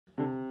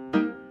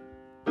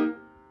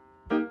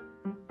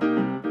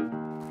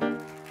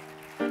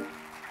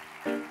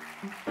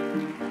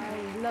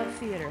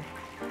theater.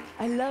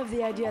 I love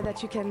the idea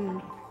that you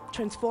can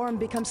transform,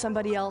 become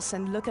somebody else,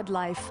 and look at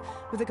life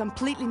with a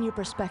completely new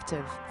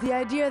perspective. The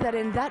idea that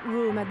in that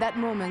room, at that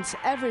moment,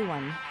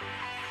 everyone,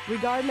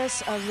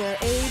 regardless of their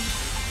age,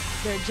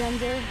 their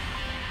gender,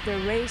 their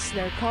race,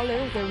 their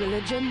color, their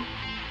religion,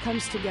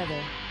 comes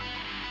together.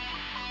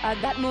 At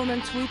that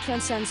moment, we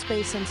transcend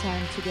space and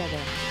time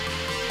together.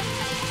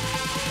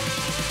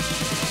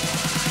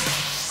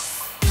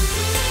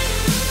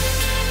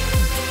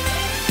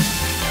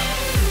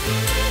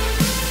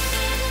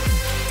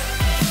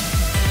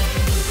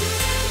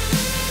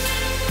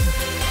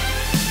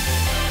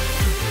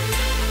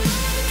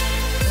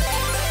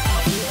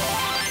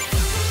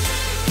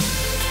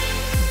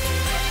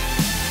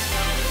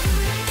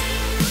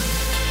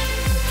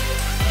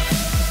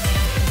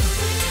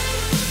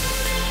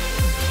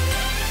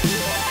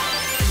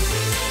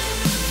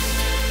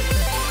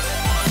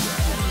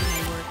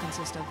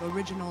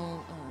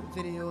 Original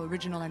video,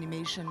 original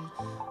animation.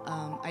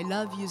 I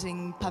love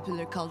using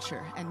popular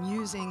culture and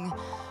using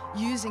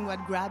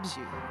what grabs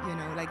you, you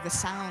know, like the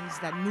sounds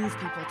that move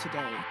people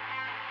today.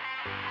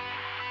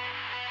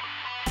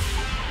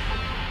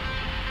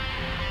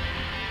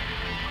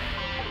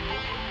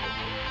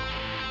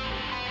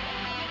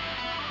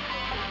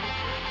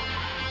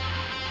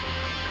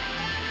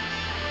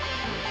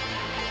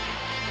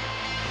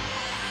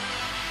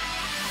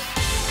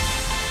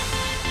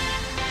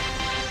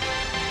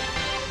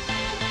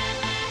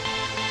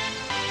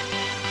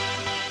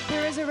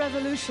 A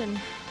revolution.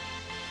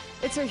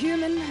 It's a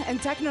human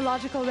and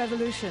technological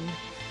revolution.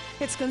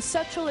 It's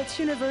conceptual, it's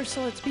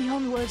universal, it's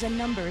beyond words and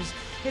numbers.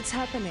 It's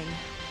happening.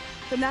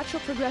 The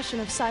natural progression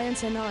of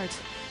science and art,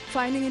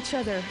 finding each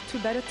other to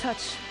better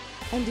touch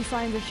and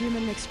define the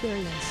human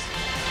experience.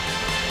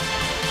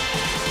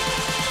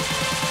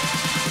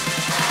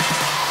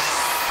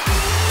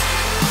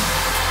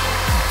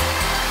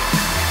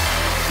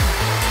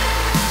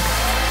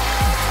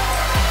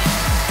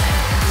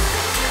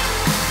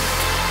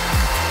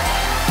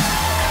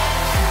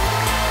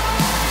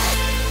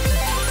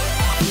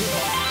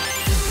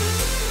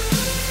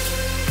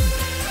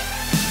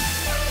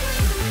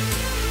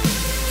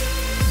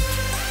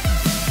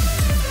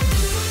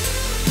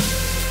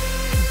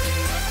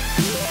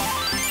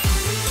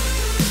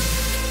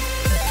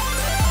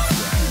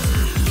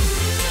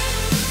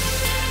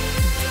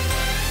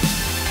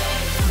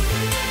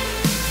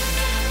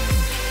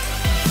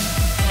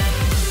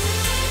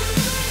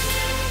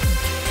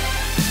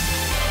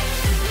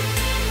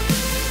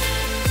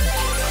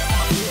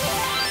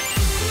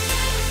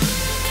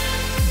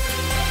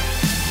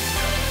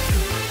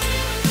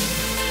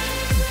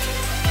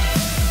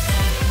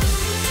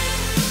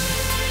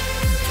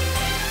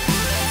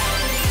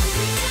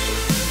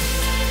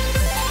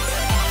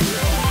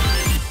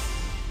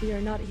 We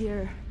are not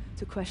here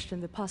to question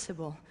the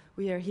possible.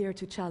 We are here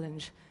to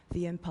challenge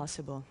the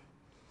impossible.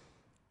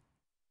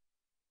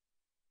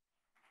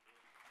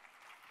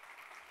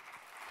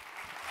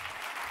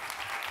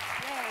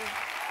 Yay.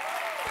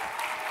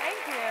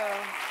 Thank you.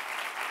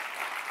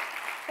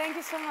 Thank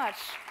you so much.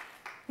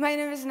 My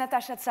name is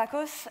Natasha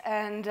Tsakos,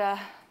 and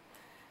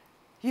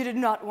you did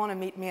not want to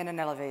meet me in an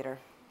elevator.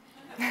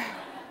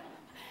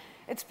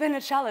 It's been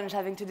a challenge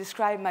having to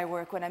describe my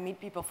work when I meet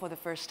people for the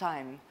first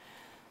time.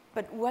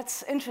 But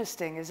what's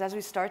interesting is as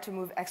we start to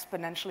move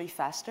exponentially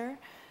faster,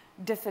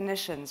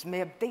 definitions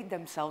may update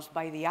themselves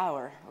by the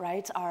hour,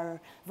 right?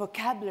 Our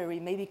vocabulary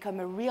may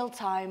become a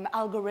real-time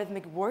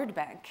algorithmic word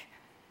bank.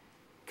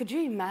 Could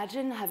you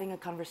imagine having a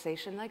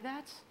conversation like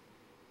that,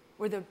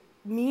 where the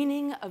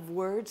meaning of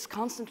words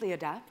constantly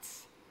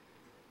adapts?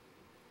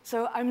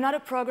 So I'm not a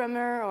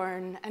programmer or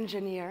an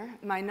engineer.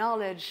 My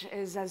knowledge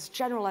is as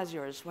general as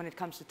yours when it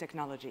comes to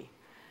technology.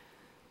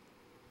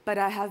 But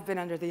I have been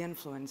under the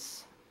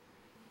influence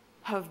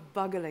of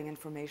boggling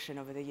information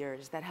over the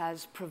years that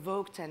has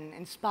provoked and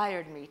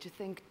inspired me to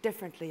think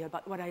differently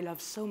about what I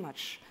love so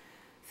much,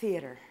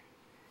 theater.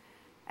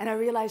 And I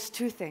realized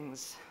two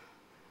things.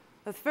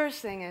 The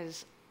first thing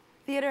is,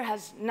 theater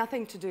has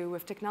nothing to do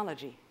with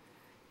technology.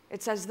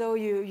 It's as though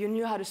you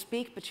knew how to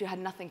speak, but you had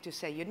nothing to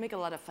say. You'd make a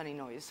lot of funny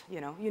noise,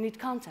 you know? You need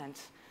content.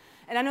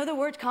 And I know the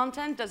word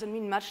content doesn't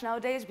mean much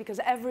nowadays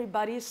because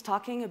everybody's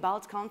talking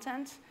about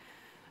content.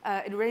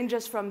 It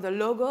ranges from the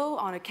logo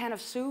on a can of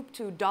soup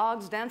to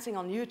dogs dancing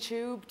on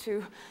YouTube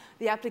to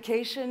the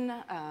application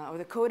or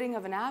the coding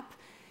of an app.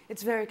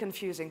 It's very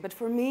confusing. But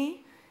for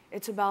me,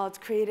 it's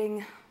about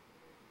creating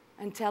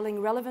and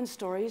telling relevant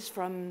stories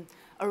from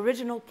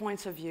original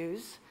points of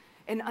views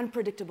in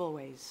unpredictable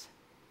ways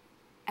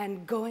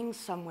and going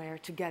somewhere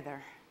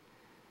together.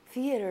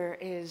 Theater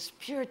is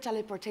pure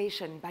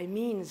teleportation by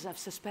means of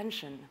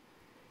suspension.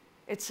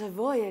 It's a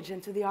voyage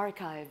into the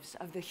archives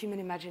of the human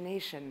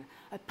imagination,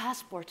 a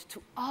passport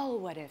to all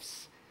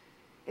what-ifs.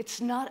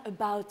 It's not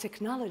about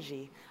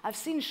technology. I've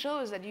seen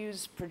shows that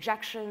use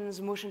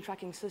projections, motion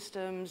tracking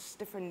systems,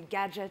 different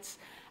gadgets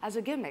as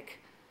a gimmick.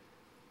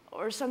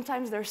 Or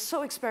sometimes they're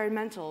so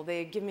experimental,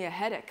 they give me a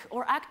headache,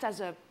 or act as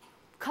a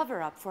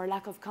cover-up for a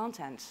lack of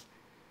content.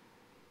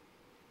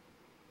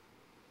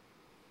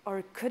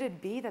 Or could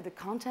it be that the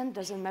content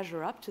doesn't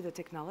measure up to the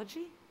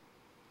technology?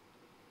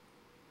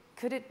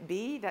 Could it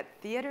be that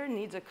theater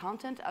needs a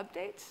content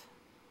update?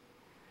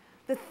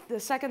 The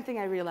second thing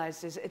I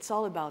realized is it's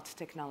all about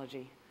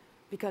technology,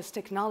 because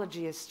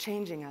technology is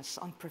changing us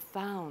on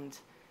profound,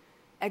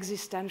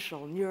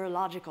 existential,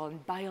 neurological,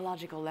 and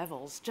biological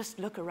levels. Just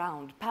look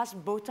around.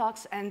 Past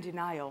Botox and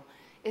denial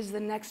is the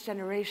next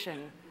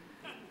generation.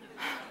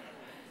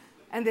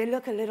 And they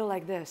look a little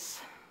like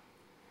this.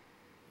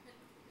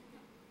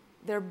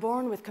 They're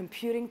born with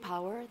computing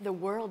power, the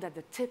world at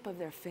the tip of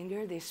their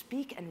finger. They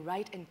speak and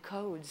write in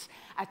codes,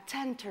 a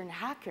 10-turn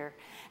hacker,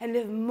 and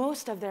live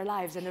most of their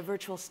lives in a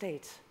virtual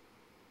state.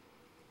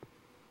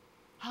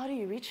 How do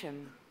you reach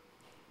him?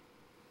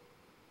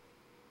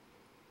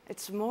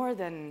 It's more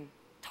than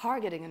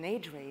targeting an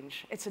age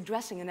range. It's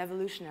addressing an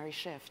evolutionary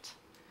shift.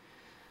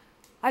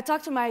 I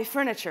talked to my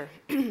furniture.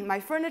 My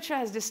furniture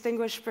has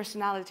distinguished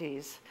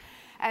personalities.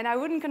 And I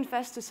wouldn't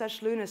confess to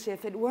such lunacy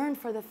if it weren't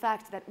for the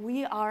fact that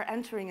we are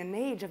entering an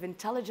age of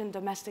intelligent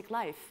domestic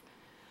life.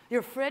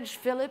 Your fridge,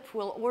 Philip,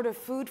 will order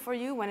food for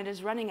you when it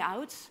is running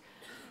out.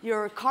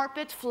 Your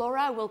carpet,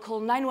 Flora, will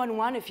call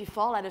 911 if you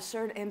fall at a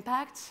certain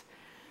impact.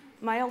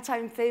 My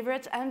all-time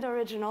favorite and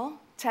original,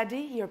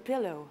 Teddy, your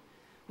pillow,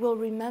 will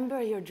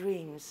remember your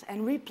dreams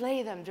and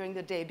replay them during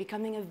the day,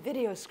 becoming a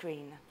video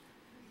screen.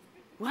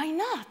 Why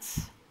not?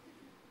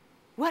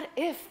 What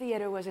if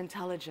theater was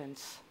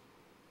intelligent?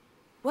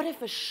 What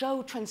if a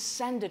show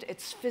transcended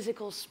its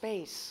physical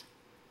space?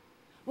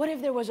 What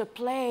if there was a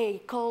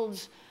play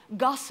called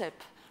Gossip,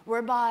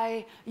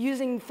 whereby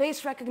using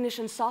face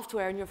recognition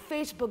software and your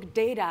Facebook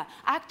data,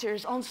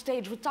 actors on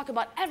stage would talk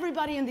about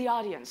everybody in the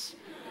audience?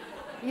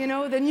 You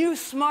know, the new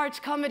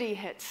smart comedy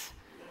hits.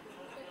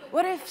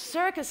 What if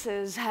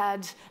circuses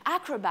had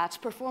acrobats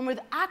perform with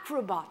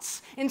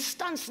acrobats in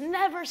stunts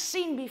never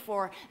seen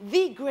before,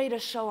 the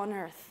greatest show on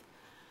earth?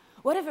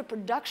 What if a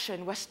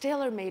production was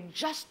tailor-made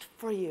just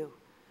for you,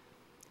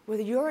 with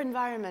your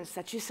environments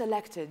that you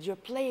selected, your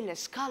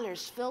playlists,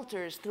 colors,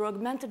 filters, through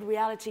augmented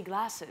reality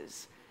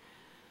glasses?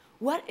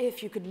 What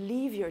if you could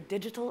leave your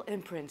digital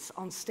imprints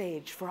on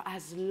stage for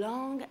as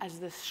long as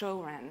the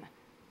show ran?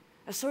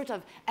 A sort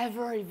of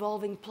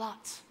ever-evolving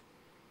plot.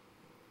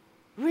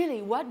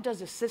 Really, what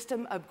does a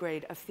system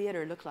upgrade of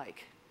theater look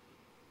like?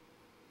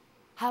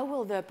 How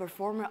will the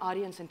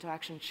performer-audience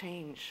interaction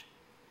change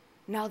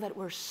now that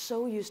we're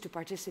so used to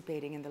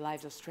participating in the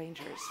lives of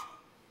strangers?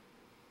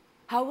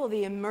 How will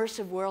the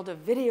immersive world of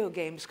video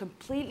games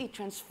completely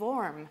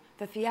transform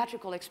the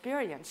theatrical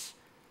experience?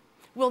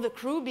 Will the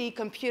crew be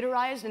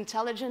computerized,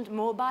 intelligent,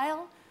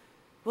 mobile?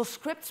 Will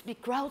scripts be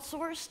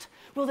crowdsourced?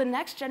 Will the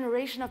next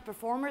generation of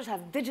performers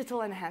have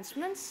digital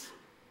enhancements?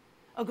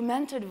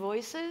 Augmented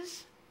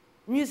voices?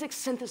 Music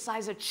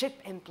synthesizer chip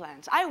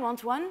implants? I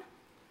want one.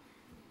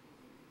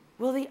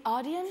 Will the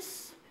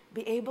audience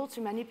be able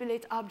to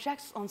manipulate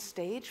objects on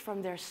stage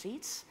from their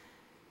seats?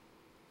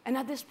 And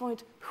at this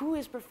point, who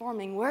is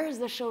performing? Where is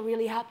the show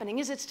really happening?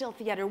 Is it still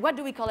theater? What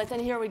do we call it?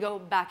 And here we go,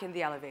 back in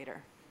the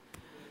elevator.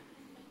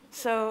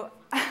 So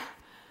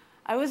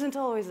I wasn't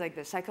always like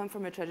this. I come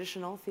from a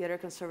traditional theater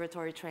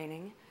conservatory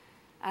training.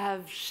 I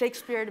have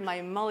Shakespeared my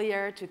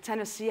Molière to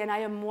Tennessee, and I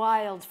am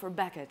wild for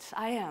Beckett.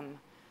 I am.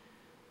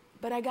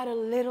 But I got a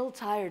little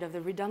tired of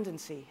the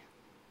redundancy.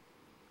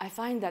 I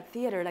find that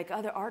theater, like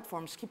other art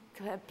forms, keep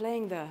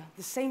playing the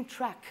same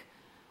track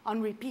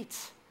on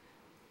repeat.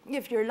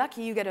 If you're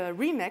lucky, you get a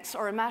remix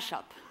or a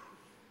mashup.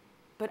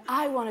 But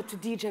I wanted to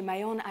DJ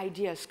my own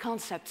ideas,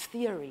 concepts,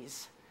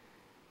 theories.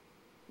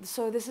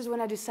 So this is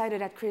when I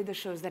decided I'd create the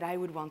shows that I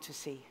would want to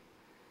see.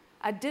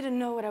 I didn't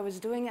know what I was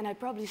doing, and I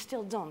probably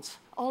still don't.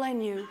 All I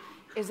knew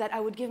is that I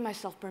would give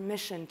myself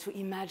permission to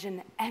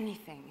imagine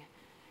anything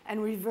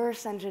and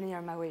reverse engineer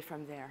my way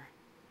from there.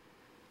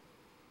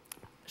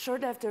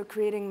 Shortly after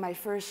creating my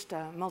first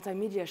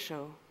multimedia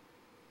show,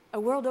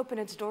 a world opened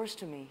its doors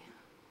to me.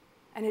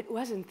 And it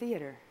wasn't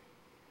theater.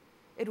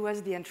 It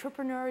was the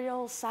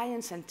entrepreneurial,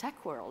 science, and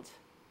tech world.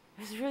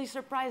 It was really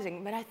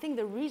surprising, but I think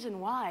the reason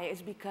why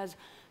is because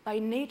by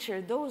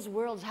nature, those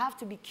worlds have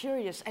to be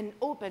curious and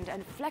open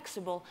and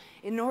flexible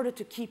in order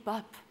to keep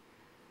up.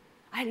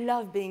 I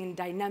love being in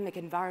dynamic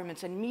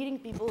environments and meeting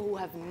people who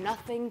have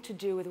nothing to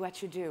do with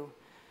what you do,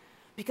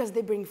 because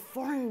they bring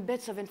foreign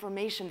bits of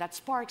information that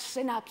spark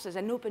synapses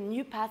and open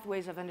new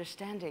pathways of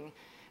understanding.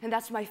 And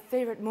that's my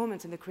favorite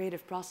moment in the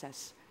creative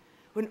process,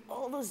 when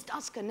all those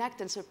dots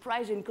connect and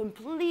surprise you in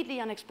completely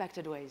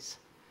unexpected ways.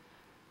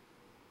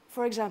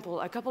 For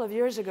example, a couple of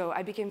years ago,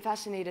 I became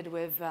fascinated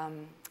with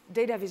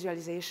data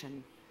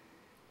visualization.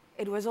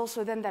 It was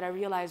also then that I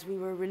realized we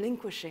were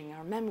relinquishing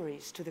our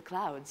memories to the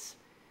clouds.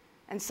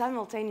 And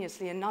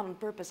simultaneously, and not on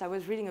purpose, I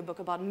was reading a book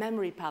about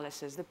memory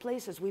palaces, the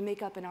places we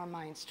make up in our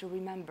minds to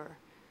remember.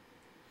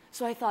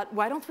 So I thought,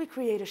 why don't we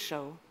create a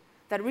show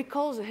that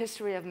recalls the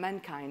history of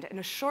mankind in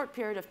a short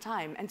period of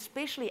time and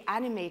spatially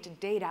animate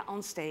data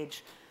on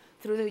stage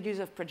through the use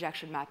of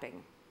projection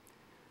mapping.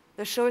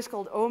 The show is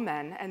called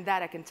Omen, and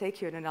that I can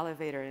take you in an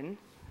elevator in.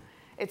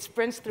 It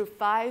sprints through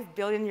 5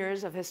 billion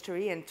years of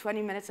history in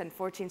 20 minutes and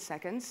 14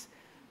 seconds,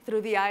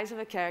 through the eyes of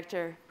a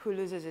character who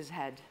loses his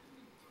head.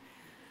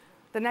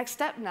 The next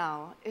step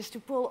now is to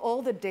pull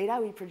all the data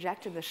we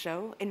project in the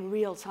show in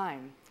real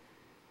time.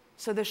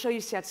 So the show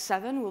you see at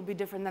 7 will be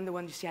different than the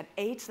one you see at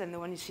 8, than the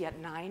one you see at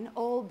 9,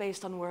 all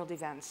based on world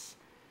events.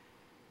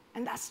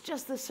 And that's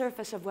just the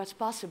surface of what's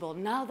possible.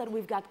 Now that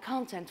we've got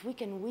content, we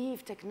can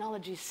weave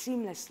technology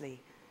seamlessly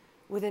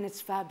within its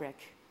fabric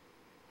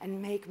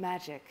and make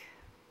magic.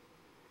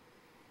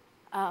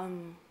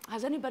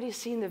 Has anybody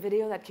seen the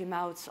video that came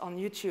out on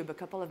YouTube a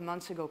couple of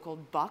months ago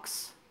called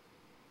Box?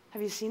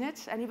 Have you seen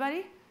it?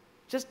 Anybody?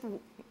 Just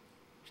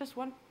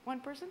one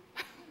person?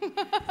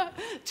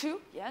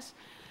 2? Yes.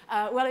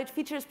 Well, it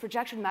features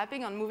projection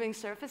mapping on moving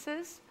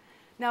surfaces.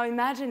 Now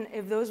imagine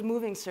if those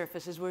moving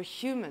surfaces were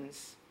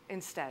humans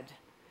instead.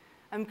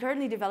 I'm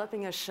currently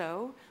developing a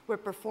show where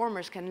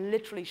performers can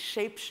literally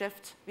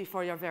shape-shift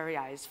before your very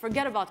eyes.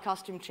 Forget about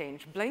costume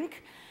change.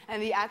 Blink, and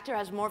the actor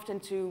has morphed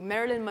into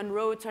Marilyn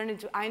Monroe, turned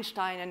into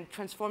Einstein, and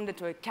transformed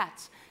into a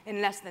cat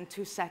in less than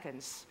 2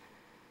 seconds.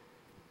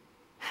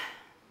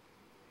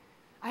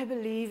 I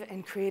believe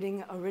in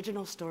creating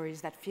original stories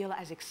that feel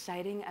as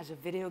exciting as a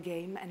video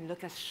game and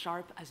look as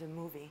sharp as a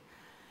movie.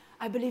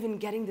 I believe in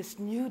getting this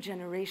new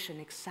generation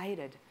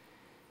excited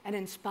and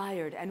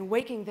inspired and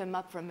waking them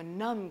up from a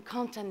numb,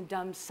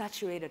 content-dumb,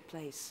 saturated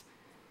place.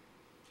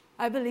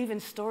 I believe in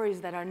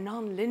stories that are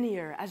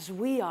non-linear, as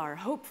we are,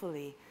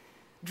 hopefully,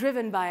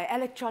 driven by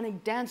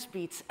electronic dance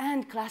beats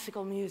and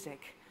classical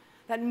music,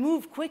 that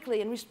move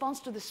quickly in response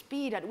to the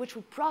speed at which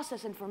we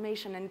process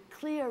information and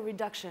clear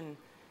reduction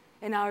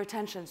in our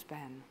attention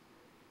span.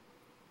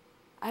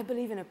 I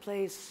believe in a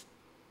place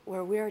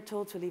where we are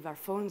told to leave our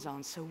phones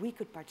on so we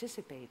could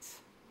participate.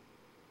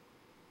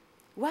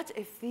 What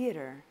if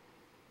theater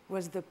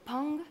was the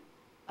pong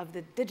of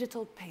the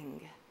digital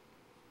ping,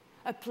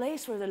 a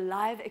place where the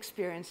live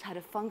experience had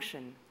a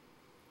function?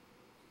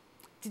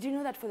 Did you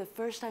know that for the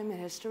first time in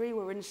history,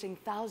 we're witnessing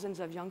thousands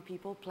of young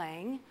people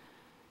playing,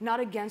 not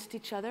against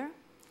each other,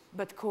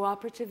 but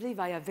cooperatively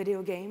via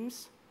video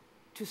games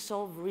to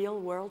solve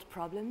real-world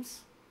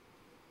problems?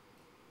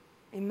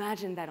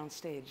 Imagine that on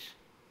stage.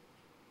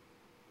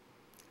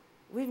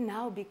 We've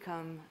now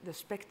become the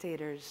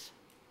spectators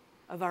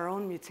of our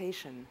own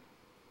mutation.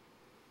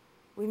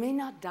 We may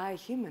not die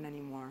human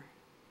anymore,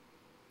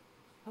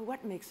 but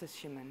what makes us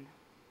human?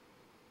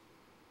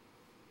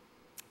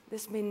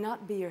 This may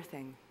not be your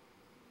thing,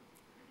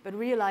 but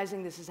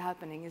realizing this is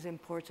happening is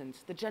important.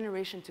 The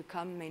generation to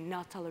come may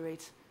not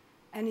tolerate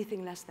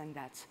anything less than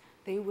that.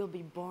 They will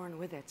be born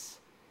with it.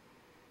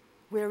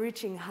 We're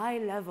reaching high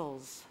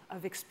levels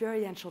of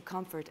experiential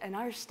comfort, and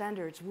our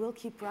standards will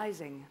keep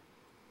rising.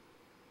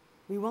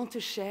 We want to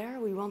share,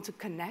 we want to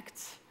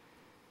connect,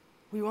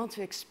 we want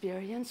to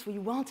experience, we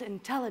want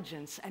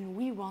intelligence, and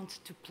we want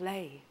to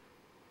play.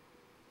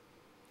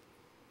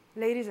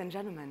 Ladies and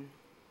gentlemen,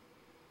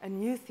 a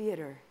new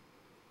theater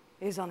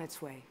is on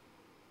its way.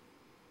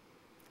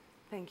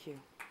 Thank you.